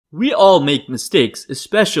We all make mistakes,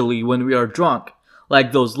 especially when we are drunk,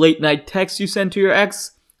 like those late night texts you send to your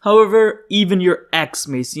ex. However, even your ex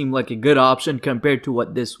may seem like a good option compared to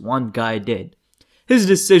what this one guy did. His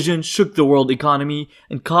decision shook the world economy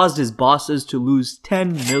and caused his bosses to lose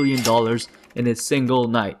 $10 million in a single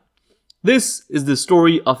night. This is the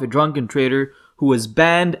story of a drunken trader who was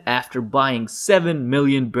banned after buying 7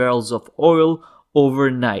 million barrels of oil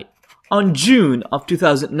overnight. On June of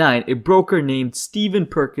 2009, a broker named Stephen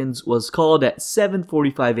Perkins was called at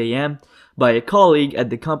 7:45 a.m. by a colleague at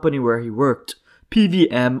the company where he worked,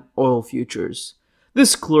 PVM Oil Futures.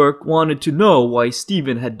 This clerk wanted to know why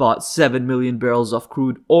Stephen had bought 7 million barrels of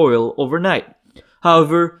crude oil overnight.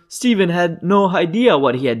 However, Stephen had no idea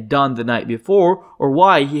what he had done the night before or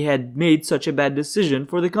why he had made such a bad decision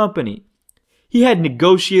for the company. He had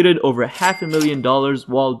negotiated over $500,000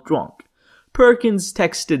 while drunk. Perkins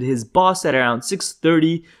texted his boss at around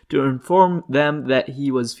 6:30 to inform them that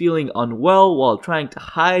he was feeling unwell while trying to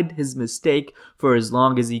hide his mistake for as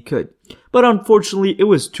long as he could. But unfortunately, it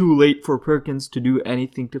was too late for Perkins to do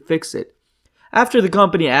anything to fix it. After the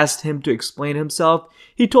company asked him to explain himself,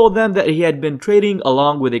 he told them that he had been trading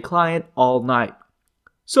along with a client all night.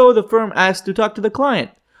 So the firm asked to talk to the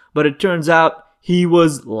client, but it turns out he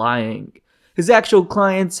was lying. His actual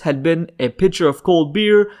clients had been a pitcher of cold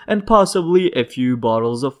beer and possibly a few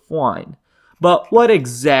bottles of wine. But what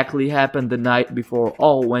exactly happened the night before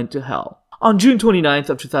all went to hell? On June 29th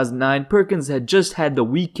of 2009, Perkins had just had the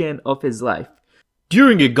weekend of his life.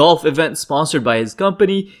 During a golf event sponsored by his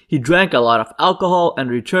company, he drank a lot of alcohol and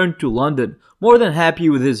returned to London, more than happy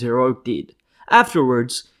with his heroic deed.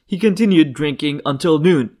 Afterwards, he continued drinking until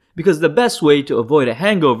noon, because the best way to avoid a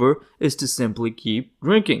hangover is to simply keep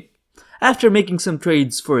drinking. After making some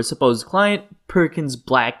trades for a supposed client, Perkins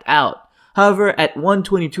blacked out. However, at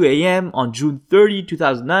 1:22 a.m. on June 30,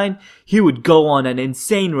 2009, he would go on an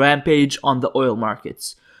insane rampage on the oil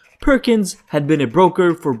markets. Perkins had been a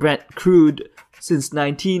broker for Brent Crude since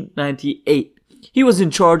 1998. He was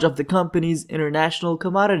in charge of the company's International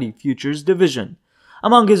Commodity Futures division.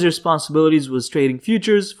 Among his responsibilities was trading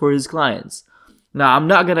futures for his clients. Now, I'm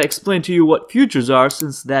not going to explain to you what futures are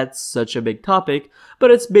since that's such a big topic,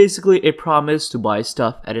 but it's basically a promise to buy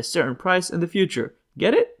stuff at a certain price in the future.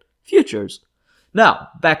 Get it? Futures. Now,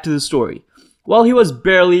 back to the story. While he was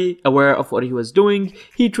barely aware of what he was doing,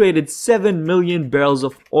 he traded 7 million barrels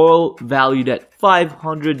of oil valued at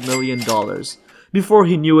 $500 million. Before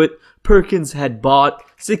he knew it, Perkins had bought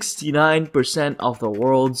 69% of the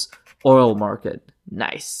world's oil market.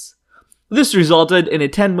 Nice. This resulted in a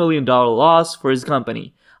 $10 million loss for his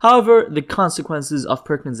company. However, the consequences of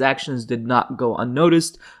Perkins' actions did not go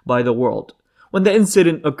unnoticed by the world. When the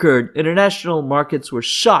incident occurred, international markets were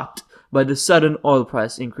shocked by the sudden oil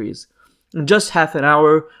price increase. In just half an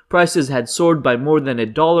hour, prices had soared by more than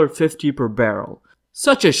 $1.50 per barrel.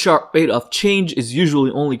 Such a sharp rate of change is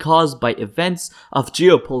usually only caused by events of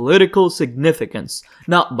geopolitical significance,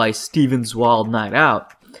 not by Stephen's wild night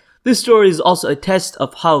out. This story is also a test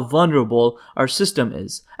of how vulnerable our system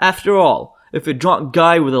is. After all, if a drunk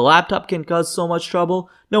guy with a laptop can cause so much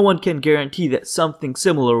trouble, no one can guarantee that something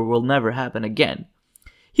similar will never happen again.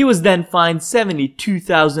 He was then fined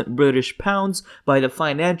 72,000 British pounds by the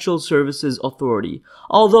Financial Services Authority.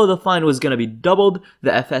 Although the fine was going to be doubled,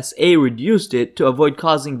 the FSA reduced it to avoid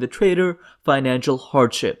causing the trader financial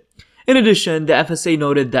hardship. In addition, the FSA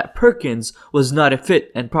noted that Perkins was not a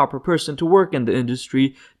fit and proper person to work in the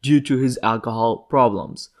industry due to his alcohol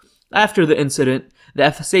problems. After the incident, the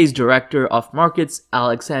FSA's Director of Markets,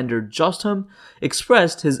 Alexander Jostham,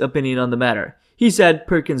 expressed his opinion on the matter. He said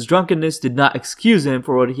Perkins' drunkenness did not excuse him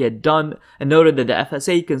for what he had done and noted that the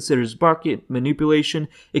FSA considers market manipulation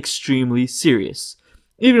extremely serious,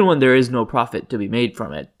 even when there is no profit to be made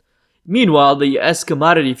from it. Meanwhile, the U.S.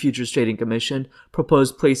 Commodity Futures Trading Commission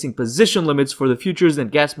proposed placing position limits for the futures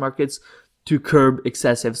and gas markets to curb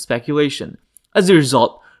excessive speculation. As a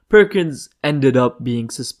result, Perkins ended up being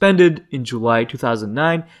suspended in July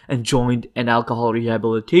 2009 and joined an alcohol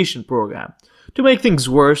rehabilitation program. To make things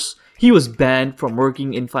worse, he was banned from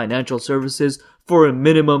working in financial services for a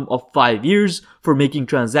minimum of 5 years for making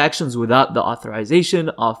transactions without the authorization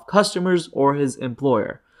of customers or his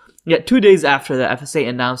employer. Yet 2 days after the FSA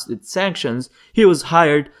announced its sanctions, he was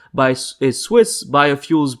hired by a Swiss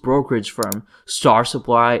biofuels brokerage firm, Star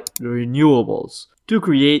Supply Renewables, to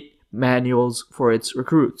create manuals for its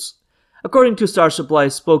recruits. According to Star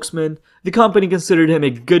Supply's spokesman, the company considered him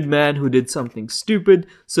a good man who did something stupid,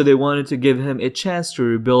 so they wanted to give him a chance to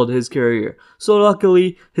rebuild his career. So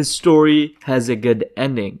luckily, his story has a good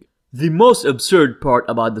ending. The most absurd part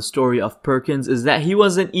about the story of Perkins is that he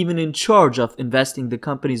wasn't even in charge of investing the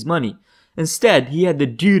company's money. Instead, he had the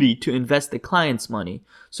duty to invest the client's money.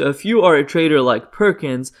 So if you are a trader like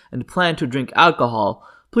Perkins and plan to drink alcohol,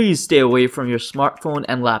 please stay away from your smartphone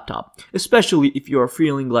and laptop, especially if you are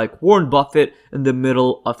feeling like Warren Buffett in the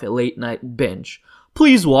middle of a late night binge.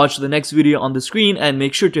 Please watch the next video on the screen and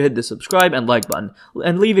make sure to hit the subscribe and like button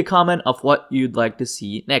and leave a comment of what you'd like to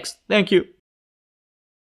see next. Thank you.